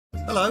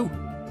Hello,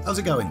 how's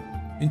it going?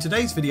 In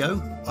today's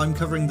video, I'm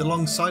covering The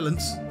Long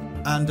Silence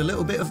and a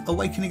little bit of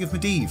Awakening of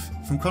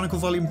Medivh from Chronicle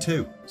Volume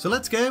 2. So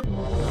let's go!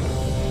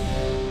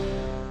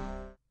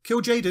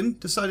 Kil'Jaeden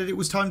decided it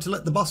was time to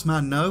let the boss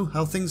man know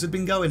how things had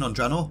been going on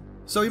Draenor,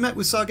 so he met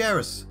with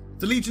Sargeras.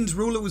 The Legion's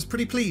ruler was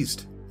pretty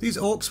pleased. These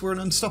Orcs were an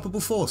unstoppable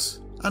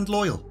force, and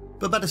loyal.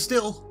 But better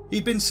still,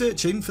 he'd been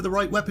searching for the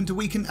right weapon to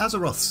weaken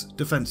Azeroth's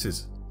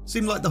defences.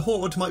 Seemed like the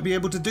Horde might be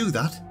able to do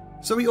that.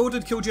 So he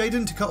ordered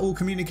Kil'Jaeden to cut all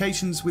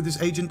communications with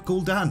his agent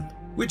Gul'dan,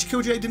 which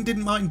Kil'Jaeden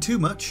didn't mind too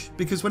much,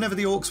 because whenever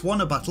the Orcs won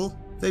a battle,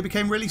 they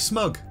became really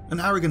smug and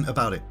arrogant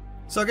about it.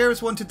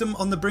 Sargeras wanted them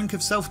on the brink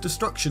of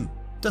self-destruction,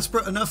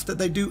 desperate enough that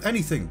they'd do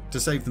anything to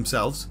save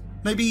themselves,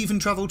 maybe even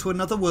travel to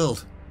another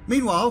world.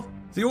 Meanwhile,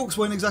 the Orcs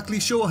weren't exactly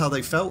sure how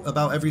they felt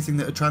about everything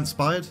that had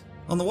transpired.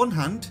 On the one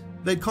hand,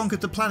 they'd conquered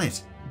the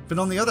planet, but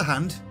on the other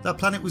hand, that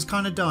planet was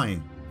kinda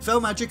dying.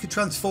 Fell magic had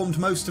transformed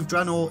most of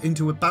Draenor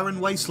into a barren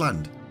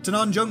wasteland.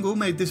 Tanaan Jungle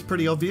made this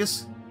pretty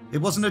obvious. It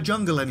wasn't a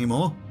jungle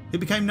anymore. It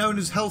became known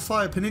as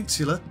Hellfire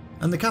Peninsula,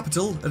 and the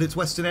capital at its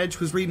western edge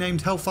was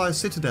renamed Hellfire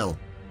Citadel.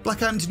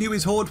 Blackhand knew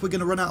his horde were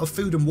going to run out of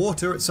food and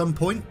water at some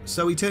point,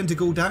 so he turned to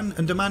Gul'dan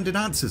and demanded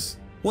answers.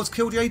 What's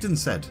Kil'Jaeden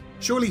said?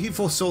 Surely he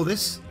foresaw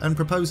this and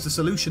proposed a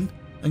solution,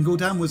 and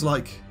Gul'dan was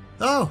like,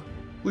 "Oh,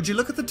 would you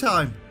look at the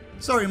time?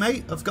 Sorry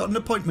mate, I've got an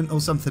appointment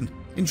or something."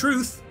 In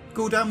truth,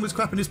 Gul'dan was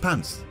crapping his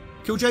pants.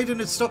 Kil'Jaeden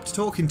had stopped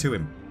talking to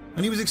him,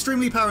 and he was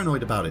extremely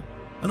paranoid about it.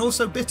 And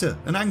also bitter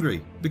and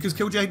angry, because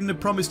Kil'Jaeden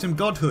had promised him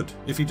godhood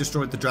if he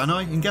destroyed the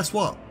Draenei, and guess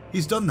what?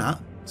 He's done that,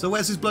 so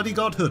where's his bloody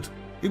godhood?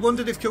 He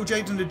wondered if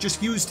Kil'Jaeden had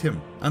just used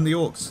him and the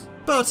Orcs.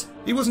 But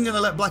he wasn't going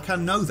to let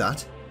Blackhand know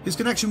that. His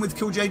connection with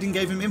Kil'Jaeden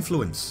gave him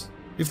influence.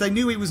 If they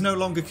knew he was no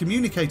longer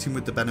communicating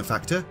with the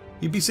benefactor,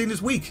 he'd be seen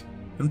as weak,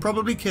 and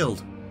probably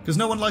killed, because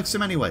no one likes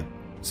him anyway.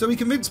 So he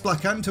convinced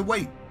Blackhand to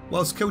wait,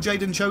 whilst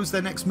Kil'Jaeden chose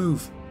their next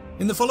move.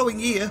 In the following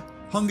year,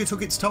 hunger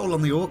took its toll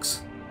on the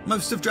Orcs.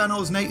 Most of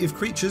Draenor's native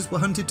creatures were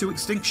hunted to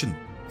extinction.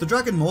 The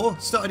Dragonmore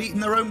started eating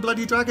their own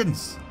bloody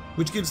dragons,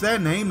 which gives their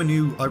name a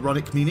new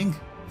ironic meaning.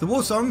 The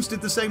war songs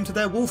did the same to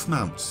their wolf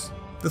mounts.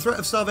 The threat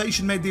of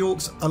starvation made the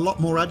Orcs a lot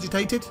more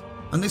agitated,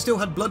 and they still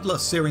had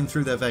bloodlust searing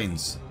through their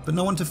veins, but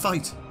no one to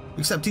fight,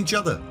 except each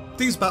other.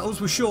 These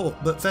battles were short,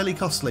 but fairly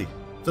costly.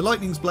 The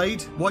Lightning's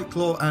Blade,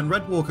 Whiteclaw and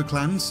Redwalker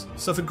clans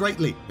suffered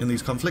greatly in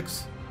these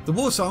conflicts. The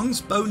war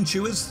songs, Bone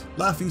Chewers,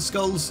 Laughing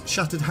Skulls,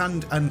 Shattered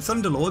Hand and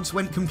Thunderlords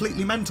went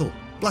completely mental.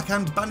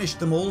 Blackhand banished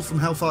them all from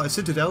Hellfire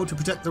Citadel to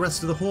protect the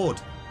rest of the Horde.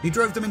 He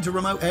drove them into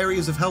remote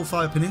areas of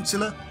Hellfire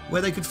Peninsula,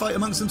 where they could fight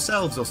amongst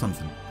themselves or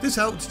something. This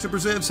helped to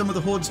preserve some of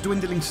the Horde's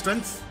dwindling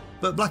strength,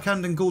 but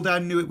Blackhand and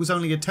Gul'dan knew it was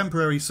only a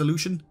temporary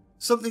solution.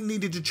 Something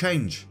needed to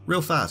change,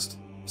 real fast.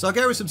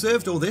 Sargeras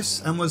observed all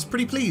this and was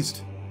pretty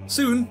pleased.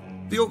 Soon,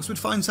 the Orcs would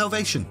find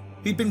salvation.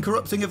 He'd been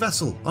corrupting a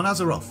vessel on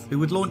Azeroth who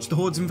would launch the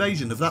Horde's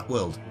invasion of that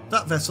world.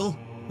 That vessel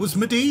was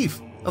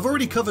Medivh. I've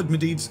already covered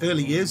Medivh's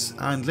early years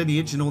and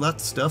lineage and all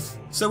that stuff,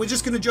 so we're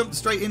just going to jump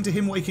straight into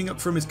him waking up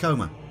from his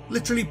coma,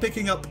 literally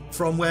picking up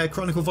from where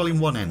Chronicle Volume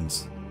 1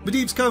 ends.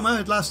 Medivh's coma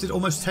had lasted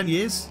almost 10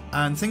 years,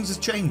 and things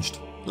had changed.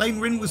 Lane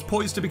Rin was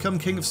poised to become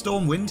King of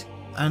Stormwind,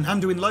 and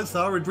Anduin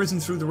Lothar had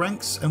risen through the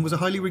ranks and was a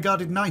highly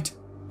regarded knight.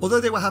 Although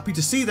they were happy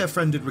to see their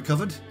friend had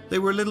recovered, they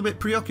were a little bit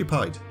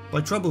preoccupied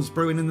by troubles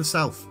brewing in the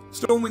south.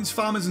 Stormwind's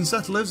farmers and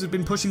settlers had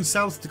been pushing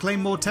south to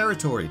claim more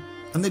territory,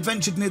 and they'd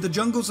ventured near the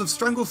jungles of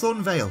Stranglethorn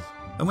Vale.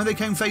 And when they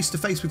came face to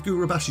face with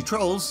Gurubashi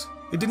trolls,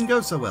 it didn't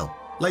go so well.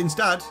 Lane's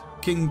dad,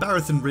 King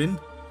Barathan Rin,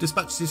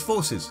 dispatched his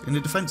forces in a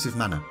defensive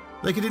manner.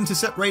 They could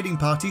intercept raiding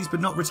parties but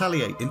not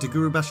retaliate into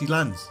Gurubashi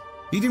lands.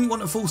 He didn't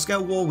want a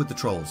full-scale war with the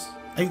trolls.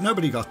 Ain't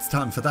nobody got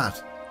time for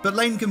that. But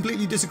Lane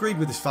completely disagreed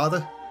with his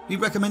father. He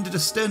recommended a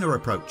sterner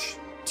approach.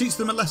 Teach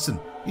them a lesson,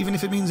 even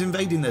if it means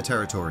invading their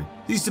territory.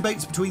 These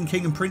debates between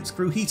king and prince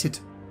grew heated.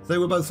 They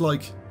were both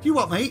like, "You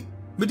what, mate?"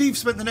 Medivh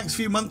spent the next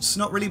few months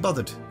not really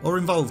bothered or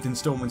involved in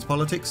Stormwind's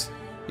politics.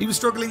 He was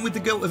struggling with the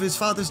guilt of his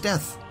father's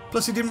death,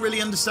 plus he didn't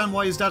really understand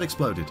why his dad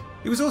exploded.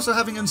 He was also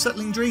having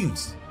unsettling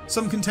dreams.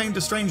 Some contained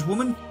a strange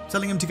woman,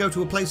 telling him to go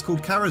to a place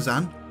called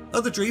Karazhan.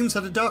 Other dreams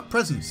had a dark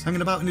presence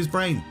hanging about in his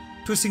brain,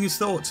 twisting his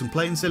thoughts and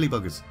playing silly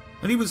buggers.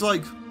 And he was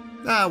like,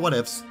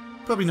 whatevs,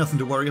 probably nothing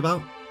to worry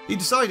about. He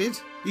decided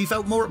he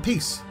felt more at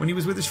peace when he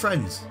was with his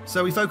friends,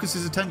 so he focused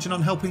his attention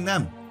on helping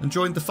them and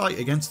joined the fight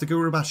against the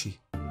Gurubashi.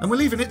 And we're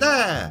leaving it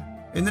there!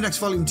 In the next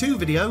Volume 2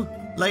 video,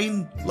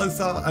 Lane,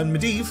 Lothar and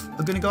Medivh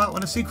are going to go out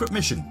on a secret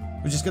mission,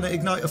 which is going to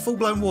ignite a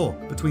full-blown war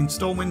between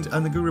Stormwind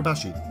and the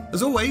Gurubashi.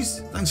 As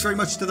always, thanks very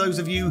much to those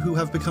of you who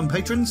have become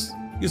patrons.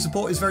 Your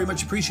support is very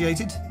much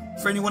appreciated.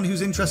 For anyone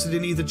who's interested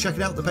in either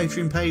checking out the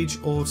Patreon page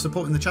or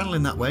supporting the channel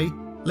in that way,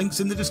 links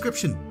in the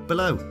description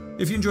below.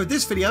 If you enjoyed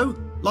this video,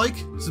 like,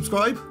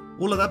 subscribe,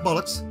 all of that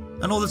bollocks,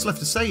 and all that's left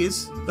to say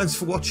is, thanks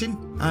for watching,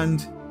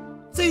 and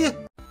see ya!